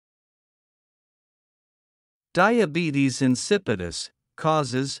Diabetes insipidus,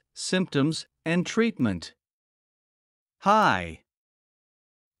 causes, symptoms, and treatment. Hi.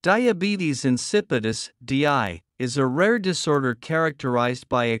 Diabetes insipidus, DI, is a rare disorder characterized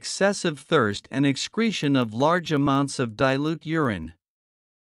by excessive thirst and excretion of large amounts of dilute urine.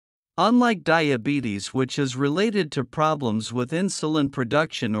 Unlike diabetes, which is related to problems with insulin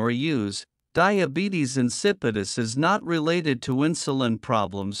production or use, diabetes insipidus is not related to insulin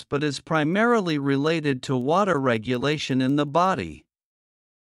problems but is primarily related to water regulation in the body.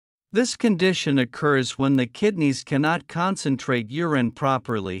 This condition occurs when the kidneys cannot concentrate urine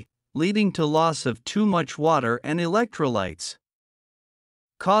properly, leading to loss of too much water and electrolytes.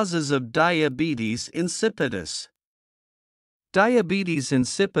 Causes of diabetes insipidus. Diabetes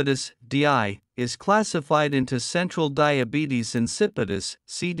insipidus, DI, is classified into central diabetes insipidus,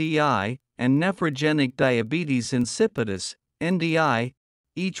 CDI, and nephrogenic diabetes insipidus, NDI,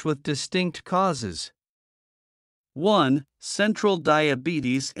 each with distinct causes. 1. Central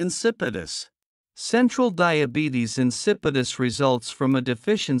diabetes insipidus. Central diabetes insipidus results from a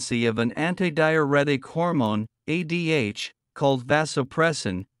deficiency of an antidiuretic hormone, ADH, called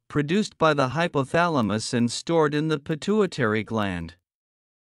vasopressin, produced by the hypothalamus and stored in the pituitary gland.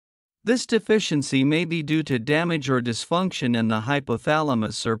 This deficiency may be due to damage or dysfunction in the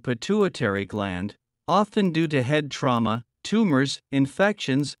hypothalamus or pituitary gland, often due to head trauma, tumors,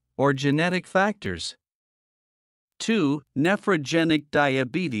 infections, or genetic factors. 2. Nephrogenic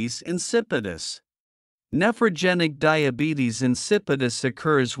diabetes insipidus. Nephrogenic diabetes insipidus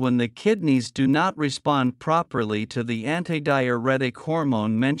occurs when the kidneys do not respond properly to the antidiuretic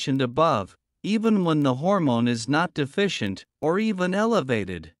hormone mentioned above, even when the hormone is not deficient or even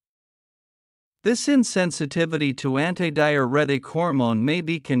elevated. This insensitivity to antidiuretic hormone may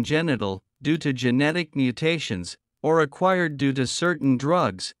be congenital, due to genetic mutations, or acquired due to certain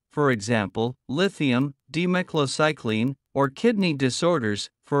drugs, for example, lithium, demeclocycline, or kidney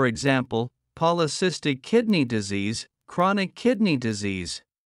disorders, for example, polycystic kidney disease, chronic kidney disease.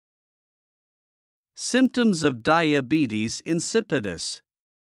 Symptoms of diabetes insipidus.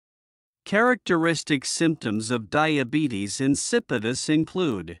 Characteristic symptoms of diabetes insipidus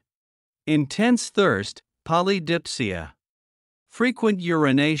include intense thirst, polydipsia, frequent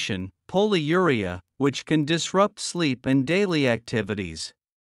urination, polyuria, which can disrupt sleep and daily activities.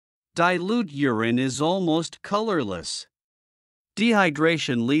 Dilute urine is almost colorless.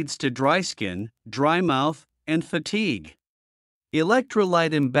 Dehydration leads to dry skin, dry mouth, and fatigue.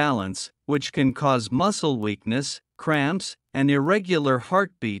 Electrolyte imbalance, which can cause muscle weakness, cramps, and irregular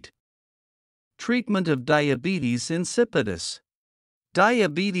heartbeat. Treatment of diabetes insipidus.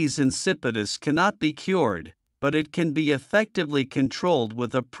 Diabetes insipidus cannot be cured, but it can be effectively controlled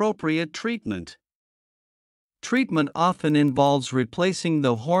with appropriate treatment. Treatment often involves replacing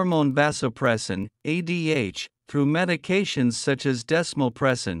the hormone vasopressin, ADH, through medications such as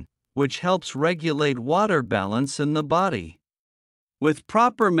desmopressin, which helps regulate water balance in the body. With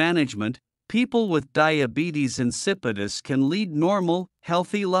proper management, people with diabetes insipidus can lead normal,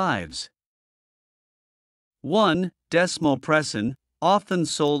 healthy lives. 1. Desmopressin, often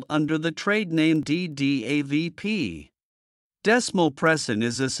sold under the trade name DDAVP. Desmopressin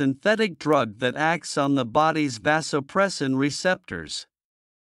is a synthetic drug that acts on the body's vasopressin receptors.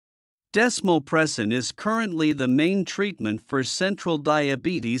 Desmopressin is currently the main treatment for central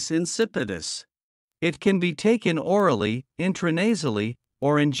diabetes insipidus. It can be taken orally, intranasally,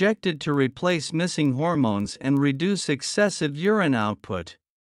 or injected to replace missing hormones and reduce excessive urine output.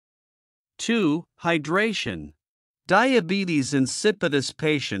 2. Hydration. Diabetes insipidus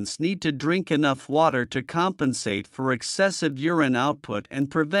patients need to drink enough water to compensate for excessive urine output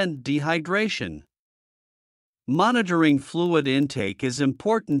and prevent dehydration. Monitoring fluid intake is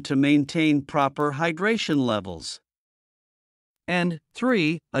important to maintain proper hydration levels. And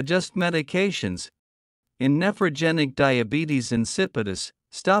 3. Adjust medications. In nephrogenic diabetes insipidus,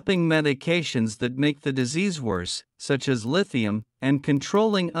 stopping medications that make the disease worse, such as lithium, and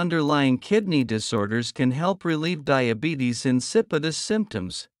controlling underlying kidney disorders can help relieve diabetes insipidus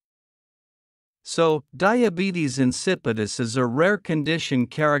symptoms. So, diabetes insipidus is a rare condition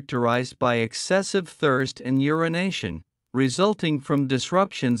characterized by excessive thirst and urination, resulting from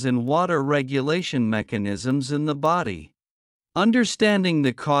disruptions in water regulation mechanisms in the body. Understanding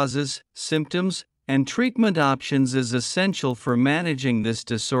the causes, symptoms, and treatment options is essential for managing this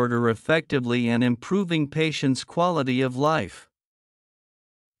disorder effectively and improving patients' quality of life.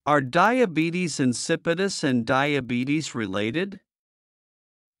 Are diabetes insipidus and diabetes related?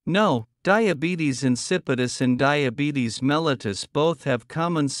 No, diabetes insipidus and diabetes mellitus both have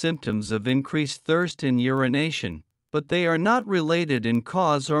common symptoms of increased thirst and urination, but they are not related in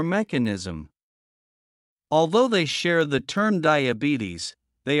cause or mechanism. Although they share the term diabetes,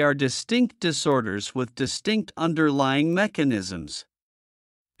 they are distinct disorders with distinct underlying mechanisms.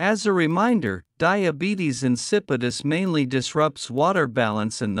 As a reminder, diabetes insipidus mainly disrupts water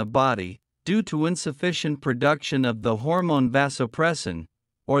balance in the body due to insufficient production of the hormone vasopressin,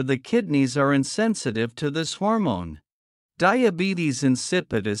 or the kidneys are insensitive to this hormone. Diabetes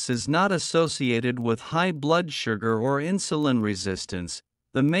insipidus is not associated with high blood sugar or insulin resistance,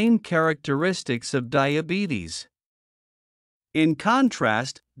 the main characteristics of diabetes. In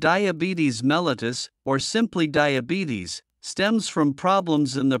contrast, diabetes mellitus, or simply diabetes, stems from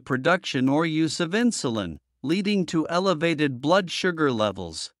problems in the production or use of insulin, leading to elevated blood sugar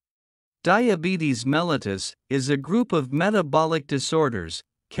levels. Diabetes mellitus is a group of metabolic disorders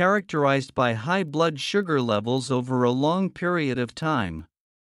characterized by high blood sugar levels over a long period of time.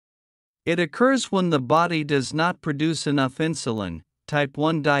 It occurs when the body does not produce enough insulin, type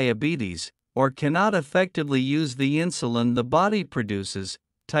 1 diabetes, or cannot effectively use the insulin the body produces,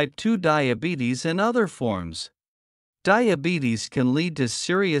 type 2 diabetes, and other forms. Diabetes can lead to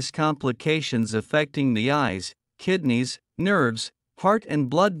serious complications affecting the eyes, kidneys, nerves, heart, and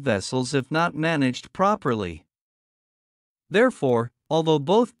blood vessels if not managed properly. Therefore, although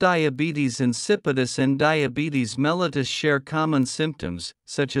both diabetes insipidus and diabetes mellitus share common symptoms,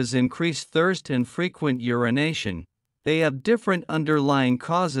 such as increased thirst and frequent urination, they have different underlying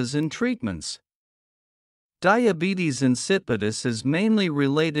causes and treatments. Diabetes insipidus is mainly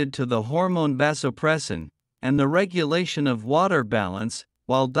related to the hormone vasopressin and the regulation of water balance,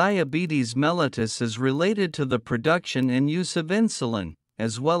 while diabetes mellitus is related to the production and use of insulin,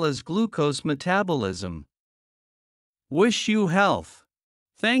 as well as glucose metabolism. Wish you health.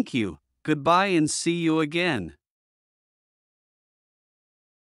 Thank you, goodbye, and see you again.